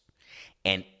playoffs.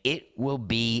 And it will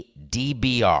be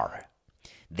DBR.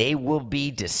 They will be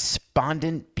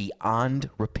despondent beyond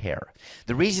repair.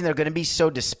 The reason they're going to be so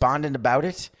despondent about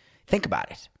it, think about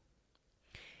it.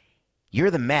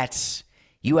 You're the Mets.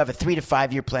 You have a 3 to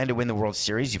 5 year plan to win the World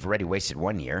Series. You've already wasted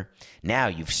 1 year. Now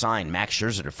you've signed Max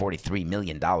Scherzer to $43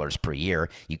 million per year.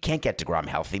 You can't get DeGrom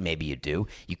healthy. Maybe you do.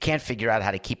 You can't figure out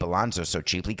how to keep Alonso so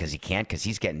cheaply because he can't because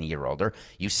he's getting a year older.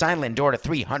 You signed Lindor to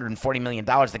 $340 million.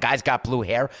 The guy's got blue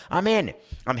hair. I'm in.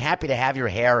 I'm happy to have your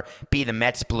hair be the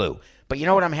Mets blue. But you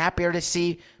know what I'm happier to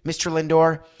see, Mr.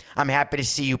 Lindor? I'm happy to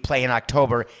see you play in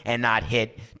October and not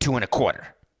hit 2 1/4.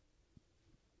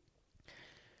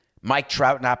 Mike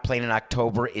Trout not playing in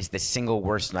October is the single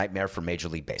worst nightmare for Major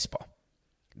League Baseball.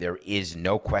 There is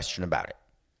no question about it.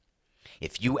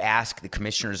 If you ask the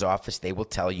commissioner's office, they will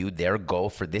tell you their goal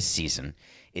for this season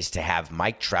is to have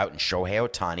Mike Trout and Shohei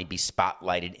Ohtani be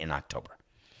spotlighted in October.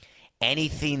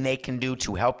 Anything they can do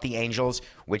to help the Angels,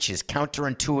 which is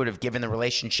counterintuitive given the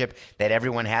relationship that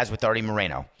everyone has with Artie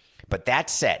Moreno. But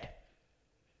that said,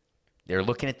 they're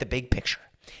looking at the big picture.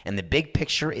 And the big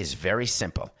picture is very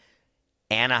simple.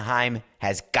 Anaheim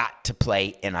has got to play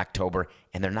in October,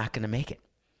 and they're not going to make it.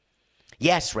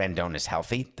 Yes, Rendon is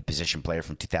healthy, the position player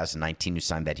from 2019 who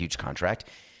signed that huge contract.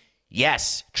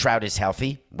 Yes, Trout is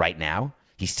healthy right now.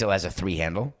 He still has a 3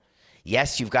 handle.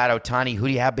 Yes, you've got Ohtani. Who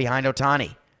do you have behind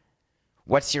Ohtani?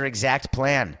 What's your exact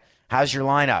plan? How's your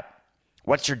lineup?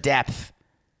 What's your depth?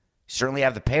 You certainly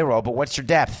have the payroll, but what's your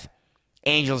depth?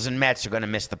 Angels and Mets are going to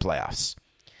miss the playoffs.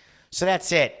 So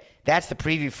that's it. That's the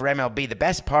preview for MLB. The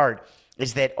best part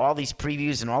is that all these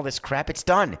previews and all this crap, it's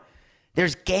done.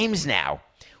 There's games now.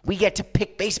 We get to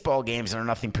pick baseball games in our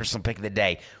Nothing Personal Pick of the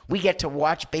Day. We get to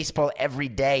watch baseball every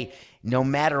day. No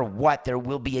matter what, there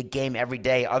will be a game every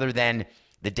day other than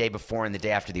the day before and the day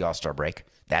after the All-Star break.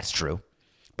 That's true.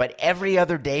 But every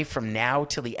other day from now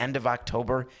till the end of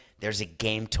October, there's a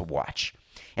game to watch.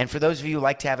 And for those of you who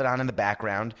like to have it on in the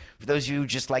background, for those of you who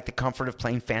just like the comfort of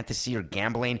playing fantasy or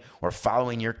gambling or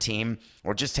following your team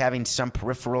or just having some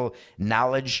peripheral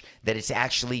knowledge that it's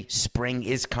actually spring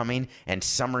is coming and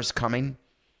summer's coming,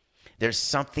 there's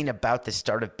something about the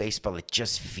start of baseball that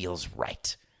just feels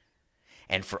right.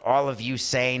 And for all of you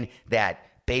saying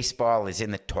that baseball is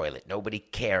in the toilet, nobody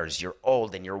cares, you're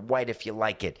old and you're white if you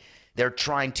like it, they're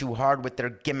trying too hard with their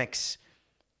gimmicks.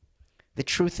 The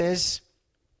truth is,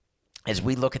 as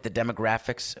we look at the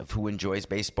demographics of who enjoys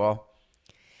baseball,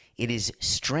 it is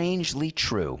strangely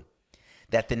true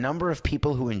that the number of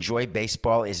people who enjoy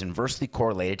baseball is inversely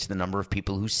correlated to the number of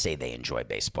people who say they enjoy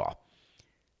baseball.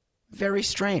 Very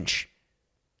strange.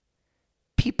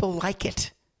 People like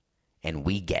it, and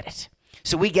we get it.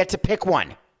 So we get to pick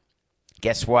one.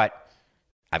 Guess what?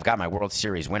 I've got my World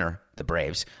Series winner, the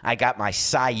Braves. I got my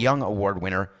Cy Young Award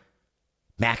winner,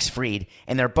 Max Fried,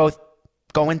 and they're both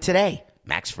going today.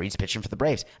 Max Fried's pitching for the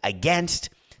Braves against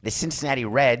the Cincinnati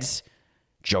Reds.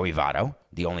 Joey Votto,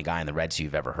 the only guy in the Reds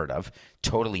you've ever heard of,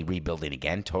 totally rebuilding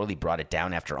again, totally brought it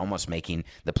down after almost making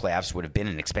the playoffs, would have been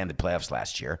in expanded playoffs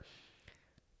last year.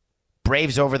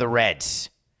 Braves over the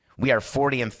Reds. We are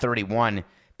 40-31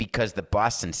 because the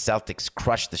Boston Celtics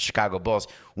crushed the Chicago Bulls.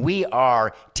 We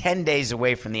are 10 days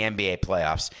away from the NBA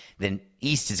playoffs. The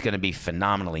East is going to be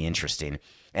phenomenally interesting.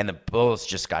 And the Bulls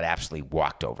just got absolutely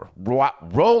walked over,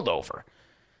 rolled over.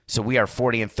 So we are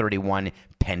 40-31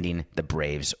 pending the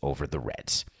Braves over the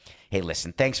Reds. Hey,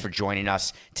 listen, thanks for joining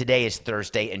us. Today is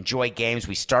Thursday. Enjoy games.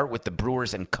 We start with the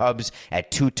Brewers and Cubs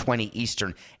at 2:20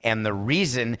 Eastern. And the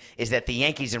reason is that the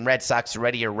Yankees and Red Sox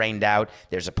already are rained out.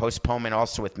 There's a postponement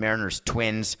also with Mariners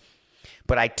Twins.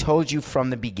 But I told you from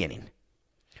the beginning,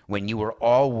 when you were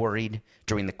all worried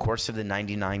during the course of the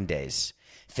 99 days,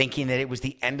 thinking that it was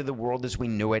the end of the world as we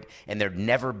knew it and there'd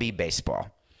never be baseball,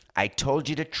 I told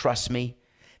you to trust me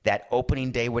that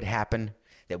opening day would happen,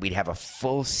 that we'd have a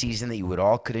full season that you would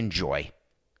all could enjoy.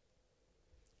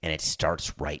 And it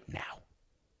starts right now.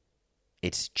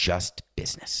 It's just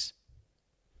business.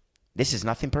 This is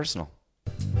nothing personal.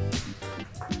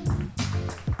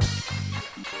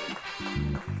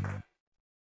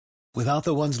 Without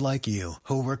the ones like you,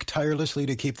 who work tirelessly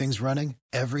to keep things running,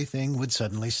 everything would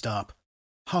suddenly stop.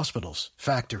 Hospitals,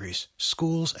 factories,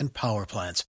 schools, and power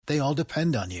plants, they all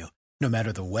depend on you. No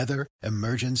matter the weather,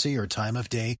 emergency, or time of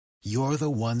day, you're the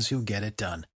ones who get it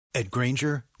done. At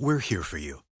Grainger, we're here for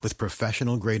you with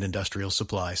professional-grade industrial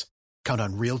supplies. Count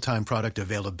on real-time product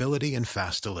availability and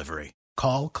fast delivery.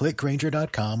 Call, click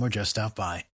Grainger.com, or just stop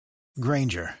by.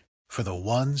 Grainger, for the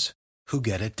ones who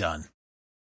get it done.